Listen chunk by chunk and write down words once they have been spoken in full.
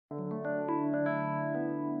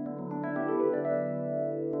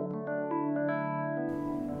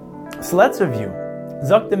So let's review.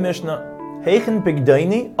 Zok the Mishnah, Heichen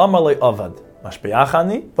Pigdaini Amalei Avad,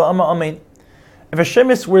 Mashbeachani Va'ama Amein. If a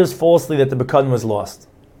shemer swears falsely that the bekadon was lost,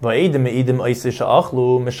 Va'edim Eidim Oisei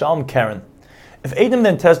Sha'achlu Mishalm Karen. If Eidim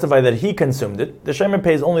then testify that he consumed it, the shemer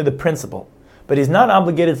pays only the principal, but he's not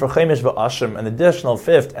obligated for Chemesh Va'ashim, an additional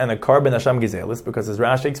fifth, and a carbon Hasham Gizelis, because as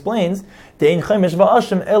Rashi explains, Dein Chemesh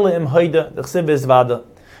Va'ashim Ele Im Haida, the Chsiv is Vada.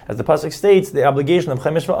 As the pasuk states, the obligation of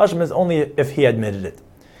Chemesh Va'ashim is only if he admitted it.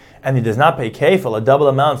 And he does not pay kefil, a double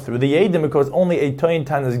amount through the Eidim, because only a Toyin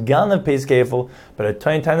Tanis Ganav pays kefil, but a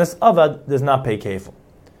Toyin Tanis Avad does not pay kefil.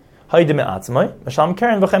 If the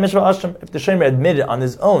shemer admitted on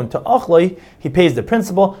his own to Achloi, he pays the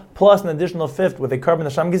principal plus an additional fifth with a carbon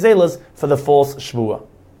Hasham Gizelas for the false shvua.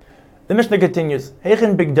 The Mishnah continues, If the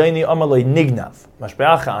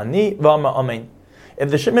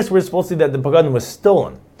shemer swears falsely that the bekadon was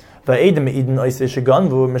stolen, if Eidim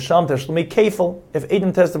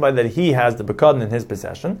testify that he has the bekadon in his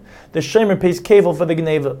possession, the shemer pays kefil for the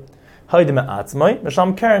gneva.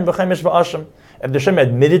 If the shemer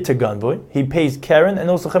admitted to ganvui, he pays keren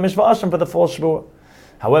and also chemesh va'ashim for the false shvur.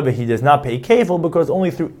 However, he does not pay kefil because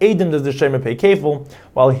only through Eidim does the shemer pay kefil,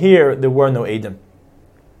 while here there were no Eidim.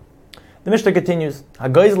 The Mishnah continues,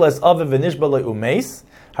 Hagoyz les aviv v'nishba le'umeis,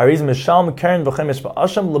 hariz mishalm keren v'chemesh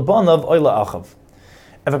va'ashim lebanav oila achav.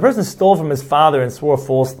 If a person stole from his father and swore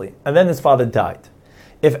falsely, and then his father died,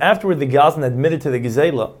 if afterward the gazan admitted to the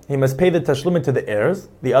gezela, he must pay the tashlumin to the heirs,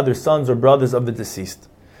 the other sons or brothers of the deceased.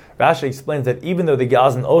 Rashi explains that even though the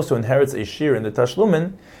gazan also inherits a share in the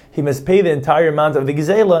tashlumin, he must pay the entire amount of the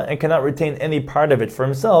gezela and cannot retain any part of it for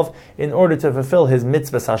himself in order to fulfill his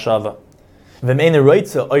mitzvah hashava.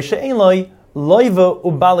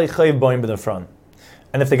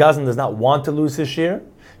 And if the gazan does not want to lose his share,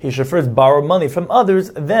 he should first borrow money from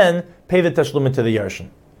others, then pay the tashlumin to the yarshin.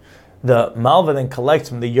 The malva then collects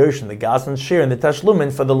from the yarshin the gazan's share in the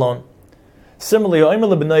tashlumin for the loan. Similarly, a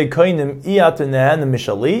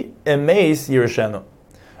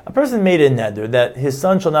person made a neder that his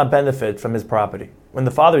son shall not benefit from his property. When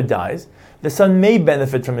the father dies, the son may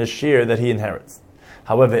benefit from his share that he inherits.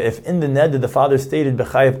 However, if in the neder the father stated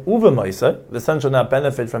b'chayev uva maisa, the son shall not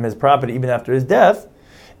benefit from his property even after his death,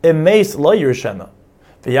 emeis lo yirshena.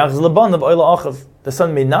 The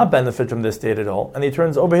son may not benefit from this state at all, and he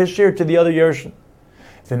turns over his share to the other yershin.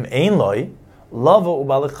 And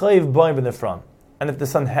if the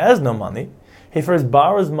son has no money, he first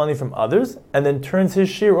borrows money from others and then turns his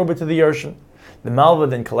share over to the Yershin. The Malva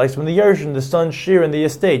then collects from the Yershin the son's share in the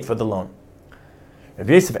estate for the loan. Rav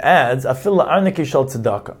Yosef adds, Afilla arniki shal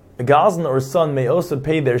tzedakah. The gazan or son may also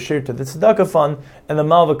pay their share to the tzedakah fund, and the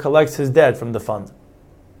Malva collects his debt from the fund.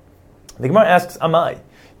 The Gemara asks, Amai,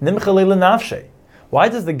 nimchalei lenafshe. Why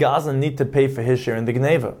does the gazan need to pay for his share in the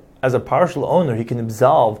gneva? As a partial owner, he can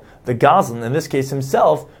absolve the gazan, in this case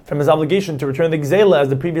himself, from his obligation to return the gzela, as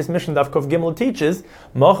the previous mission Daf Kov Gimel teaches,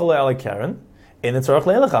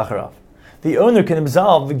 the owner can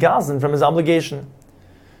absolve the gazan from his obligation.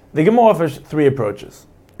 The Gemara offers three approaches.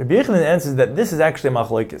 Rabbi Yechanan answers that this is actually a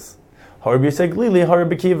machlokes. Rabbi Yisai Glili,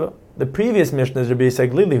 Rabbi Kiva. The previous mission is Rabbi Yisai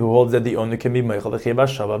Glili, who holds that the owner can be meichel the chiva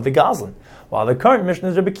shava of the gazan, while the current mission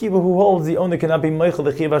is Rabbi Kiva, who holds the owner cannot be meichel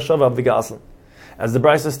the chiva shava of the gazan. As the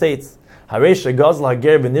Brisa states, Haresha gazla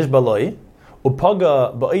hager v'nishbaloi,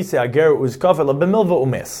 upaga ba'ise hager uzkafel b'milva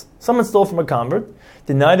umes. Someone stole from a convert,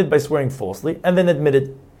 denied it by swearing falsely, and then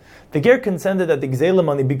admitted. The ger consented that the gzela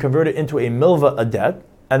money be converted into a milva, a debt,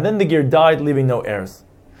 and then the ger died, leaving no heirs.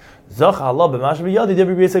 Zach Allah b'mash v'yadi de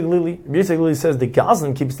Rabbi Yisai Glili. Rabbi Yisai Glili says the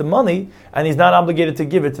gazan keeps the money, and he's not obligated to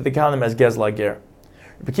give it to the kahanim as gezla ger.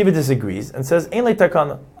 Rabbi Kiva disagrees and says, Ein le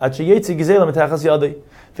takana, at sheyetzi gzela metachas yadi.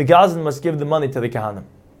 The gazan must give the money to the kahanim.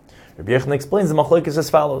 Rabbi Yechanan explains the machlokes as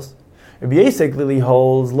follows. Rabbi Yisai Glili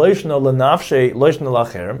holds loishna lenafshe loishna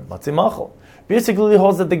lacherem matzi machal. Rabbi Yisai Glili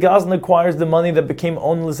holds that the gazan acquires the money that became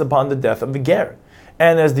ownerless upon the death of the ger,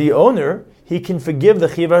 and as the owner, he can forgive the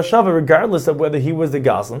chiva shava regardless of whether he was the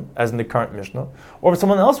gazan, as in the current mishnah, or if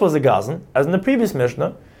someone else was the gazan, as in the previous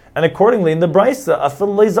mishnah, and accordingly in the brisa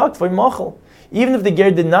afil leizak v'y machal. Even if the ger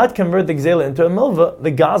did not convert the gzela into a milva,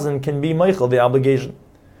 the gazan can be meichel the obligation.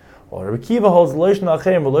 While Rabbi Kiva holds loishna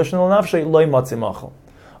acherim v'loishna l'nafshei loy matzi machal.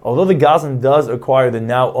 Although the gazan does acquire the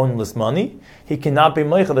now ownerless money, he cannot be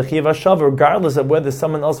meichel the chiv hashava regardless of whether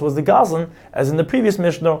someone else was the gazan, as in the previous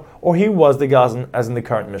mishnah, or he was the gazan, as in the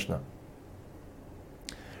current mishnah.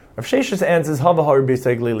 Rav Sheshis answers Hava Rabbi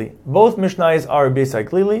Yisai Glili. Both mishnayos are Rabbi Yisai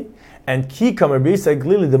Glili, and Kikam Rabbi Yisai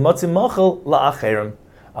Glili the matzi machal la'acherim.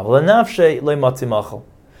 Rabbi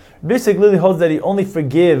Yisai Glili holds that he only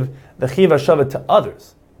forgive the chiv hashava to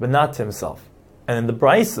others, but not to himself. And in the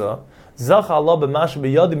brisa, Zach Allah b'mashu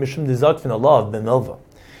b'yadi mishum dezakfin Allah b'milva.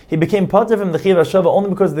 He became pater from the Chiv HaShava only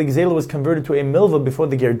because the Gzela was converted to a milva before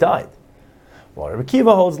the ger died. While Rabbi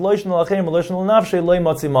Kiva holds loishn l'achem loishn l'nafshe loy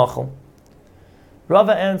matzi machal.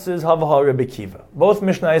 Rava answers Havaha Rabbi Kiva. Both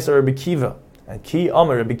Mishnayos are Rabbi Kiva, and Ki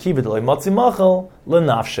Amar Rabbi Kiva loy matzi machal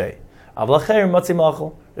l'nafshe. Avlacher matzi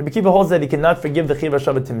machal. Rabbi Kiva holds that he cannot forgive the Chiv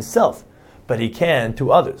HaShava to himself, but he can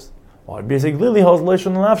to others. While Rabbi Glili holds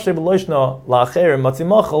loishn l'nafshe v'loishn l'acher matzi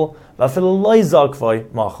machal v'afil loy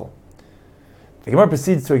zakvay machal. The Gemara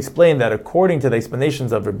proceeds to explain that according to the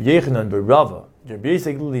explanations of Rabbi Yechanan and Rava, Rabbi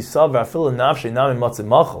Yisrael savar afil nafshe nami matzim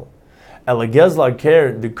machal, elegezla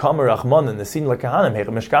ker dukamer rachman and nesin lakahanim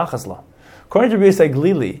hechem mishkachasla. According to Rabbi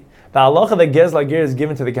Yisrael, the halacha that gezla ger is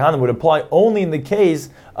given to the kahanim would apply only in the case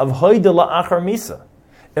of hoide la'achar misa.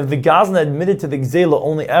 If the gazan admitted to the gzela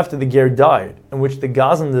only after the ger died, in which the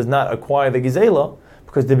gazan does not acquire the gzela,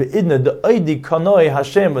 because the beidna the oidi kanoi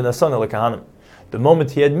Hashem v'nasana lakahanim. The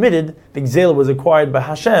moment he admitted, the gzela was acquired by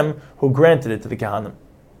Hashem, who granted it to the kahanim.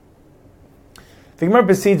 The Gemara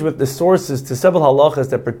proceeds with the sources to several halachas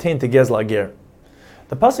that pertain to gezla ger.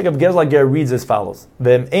 The pasuk of gezla ger reads as follows: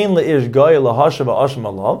 V'em ein leish goy lahashav ha'ashem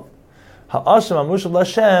alav, ha'ashem amushav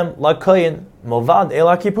l'Hashem la'koyin movad el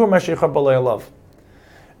ha'kipur mashyichar b'lo alav.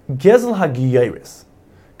 Gezl ha'giyeris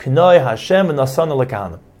k'noi Hashem v'nasana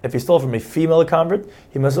l'kahanim. If he stole from a female convert,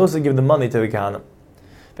 he must also give the money to the kahanim.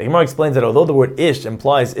 The Gemara explains that although the word ish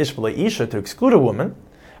implies ish v'le isha to exclude a woman,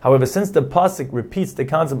 however, since the pasuk repeats the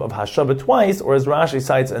concept of hashava twice, or as Rashi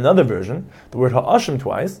cites another version, the word ha'ashim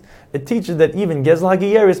twice, it teaches that even gezl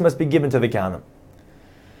hagiyeris must be given to the kahanim.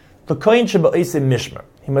 The kohen sheba'isei mishmer,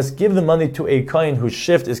 he must give the money to a kohen whose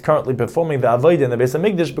shift is currently performing the avodah in the Beis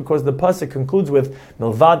Hamikdash, because the pasuk concludes with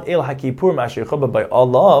milvad el hakipur ma'asher choba, by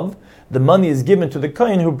Allah, the money is given to the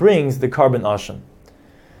kohen who brings the carbon ashim.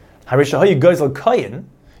 Harishahayu gezel kohen.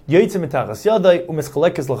 If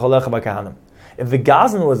the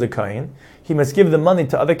gazan was a kohen, he must give the money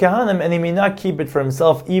to other kahanim, and he may not keep it for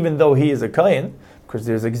himself, even though he is a kohen, because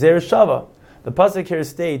there's a gzeir shava. The pasuk here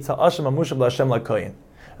states ha'ashem amushav l'Hashem la'kohen,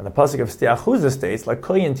 and the pasuk of ste'achuza states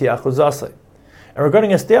la'kohen ti'achuzasei. And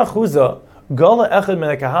regarding a ste'achuza, gala echad min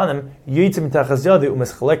ha'kahanim yitzim mitachas yadi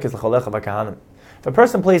u'meschalekes l'cholecha v'kahanim. If a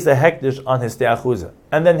person placed a hektish on his ste'achuza,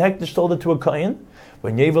 and then hektish sold it to a kohen,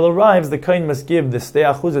 when Yevel arrives, the kohen must give the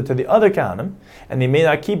ste'achuza to the other kahanim, and he may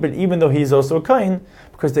not keep it even though he is also a kohen,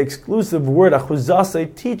 because the exclusive word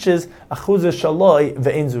achuzase teaches achuza shaloi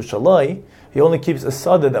ve'enzu shaloi. He only keeps a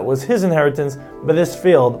sada that was his inheritance, but this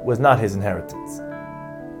field was not his inheritance.